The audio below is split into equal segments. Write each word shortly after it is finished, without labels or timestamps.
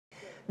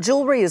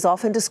Jewelry is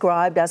often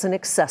described as an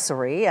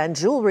accessory, and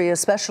jewelry,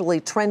 especially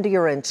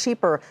trendier and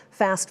cheaper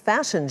fast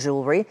fashion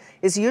jewelry,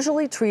 is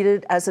usually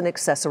treated as an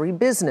accessory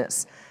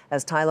business.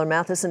 As Tyler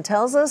Matheson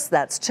tells us,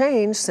 that's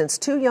changed since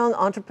two young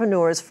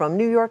entrepreneurs from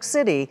New York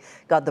City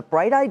got the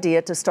bright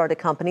idea to start a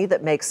company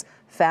that makes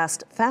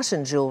fast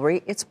fashion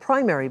jewelry its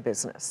primary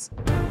business.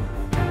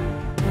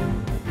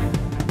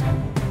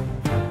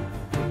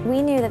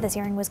 We knew that this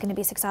earring was going to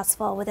be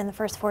successful within the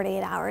first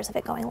 48 hours of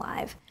it going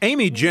live.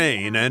 Amy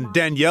Jane and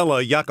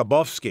Daniela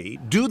Yakubowski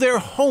do their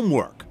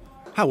homework.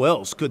 How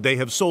else could they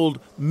have sold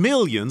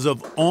millions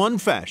of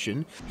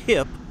on-fashion,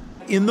 hip,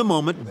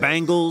 in-the-moment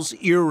bangles,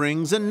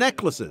 earrings, and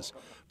necklaces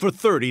for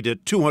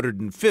 $30 to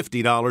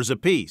 $250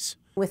 apiece?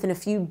 Within a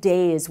few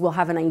days, we'll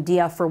have an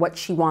idea for what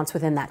she wants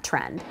within that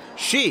trend.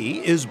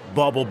 She is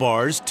Bauble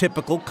Bar's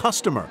typical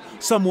customer,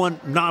 someone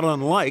not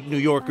unlike New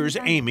Yorkers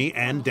Amy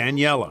and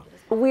Daniela.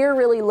 We're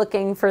really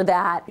looking for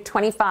that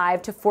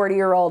 25 to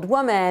 40-year-old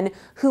woman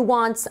who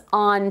wants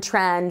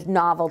on-trend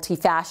novelty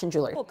fashion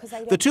jewelry.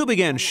 The two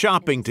began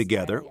shopping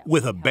together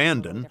with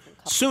abandon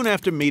soon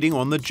after meeting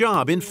on the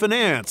job in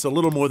finance a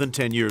little more than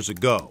 10 years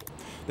ago.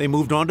 They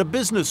moved on to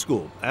business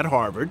school at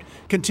Harvard,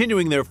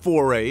 continuing their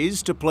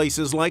forays to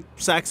places like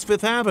Saks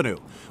Fifth Avenue,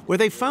 where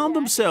they found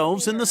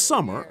themselves in the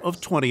summer of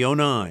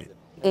 2009.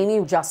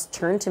 Amy just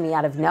turned to me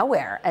out of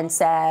nowhere and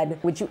said,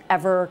 "Would you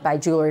ever buy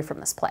jewelry from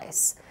this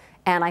place?"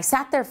 And I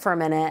sat there for a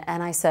minute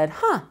and I said,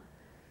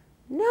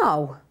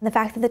 no. The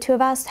fact that the two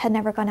of us had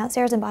never gone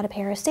downstairs and bought a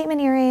pair of statement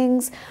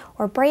earrings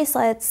or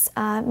bracelets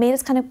made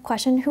us kind of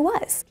question who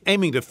was.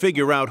 Aiming to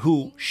figure out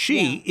who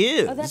she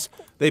is,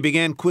 they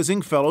began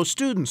quizzing fellow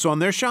students on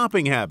their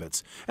shopping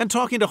habits and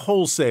talking to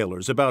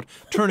wholesalers about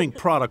turning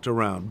product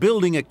around,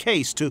 building a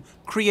case to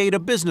create a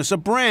business, a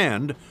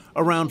brand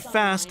around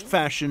fast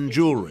fashion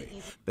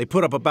jewelry. They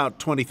put up about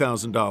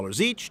 $20,000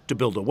 each to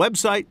build a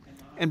website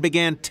and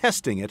began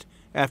testing it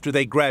after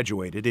they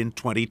graduated in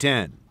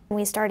 2010.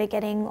 We started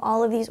getting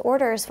all of these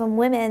orders from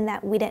women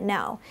that we didn't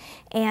know.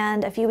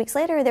 And a few weeks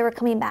later, they were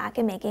coming back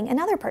and making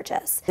another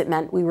purchase. It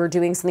meant we were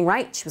doing something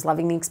right. She was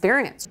loving the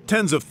experience.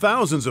 Tens of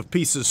thousands of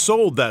pieces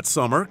sold that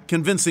summer,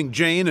 convincing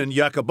Jane and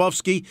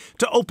Yakubowski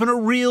to open a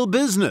real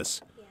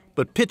business.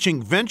 But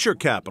pitching venture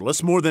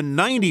capitalists, more than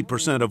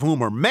 90% of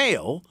whom are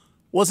male,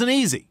 wasn't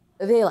easy.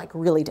 They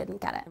really didn't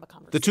get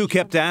it. The two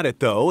kept at it,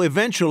 though,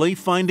 eventually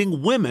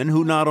finding women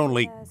who not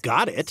only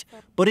got it,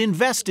 but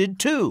invested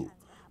too.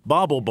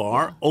 Bauble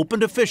Bar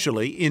opened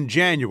officially in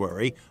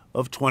January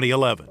of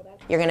 2011.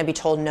 You're going to be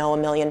told no a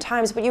million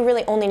times, but you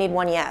really only need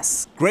one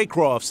yes.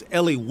 Graycroft's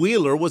Ellie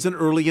Wheeler was an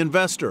early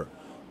investor.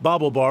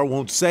 Bauble Bar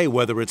won't say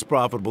whether it's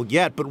profitable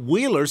yet, but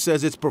Wheeler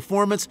says its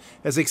performance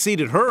has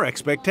exceeded her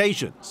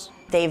expectations.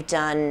 They've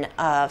done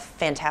a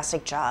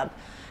fantastic job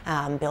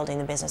building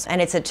the business,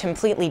 and it's a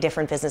completely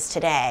different business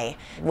today,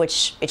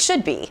 which it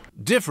should be.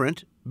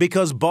 Different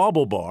because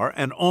Bauble Bar,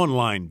 an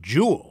online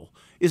jewel,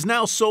 is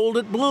now sold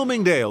at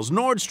Bloomingdale's,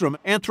 Nordstrom,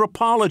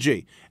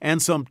 Anthropologie, and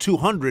some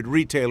 200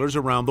 retailers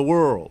around the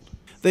world.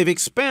 They've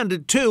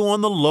expanded, too,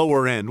 on the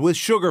lower end with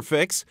Sugar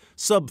Fix,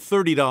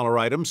 sub-$30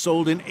 items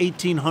sold in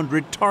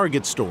 1,800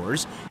 Target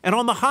stores, and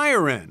on the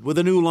higher end with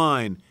a new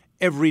line,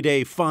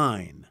 Everyday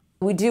Fine.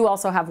 We do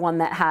also have one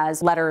that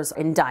has letters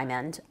in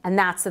diamond, and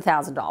that's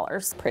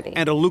 $1,000. Pretty.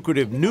 And a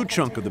lucrative new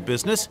chunk of the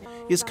business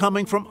is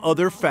coming from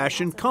other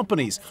fashion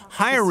companies,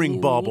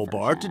 hiring Bauble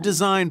Bar to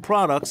design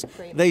products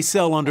they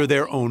sell under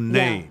their own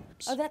names.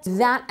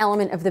 That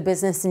element of the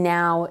business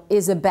now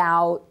is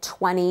about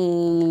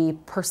 20%,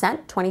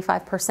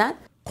 25%.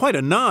 Quite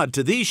a nod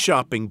to these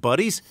shopping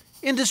buddies,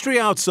 industry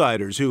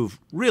outsiders who've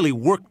really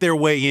worked their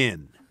way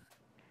in.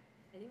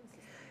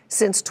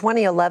 Since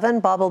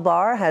 2011, Bauble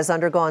Bar has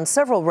undergone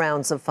several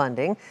rounds of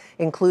funding.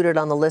 Included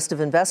on the list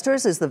of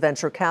investors is the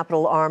venture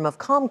capital arm of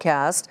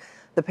Comcast,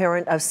 the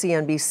parent of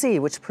CNBC,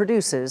 which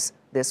produces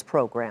this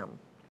program.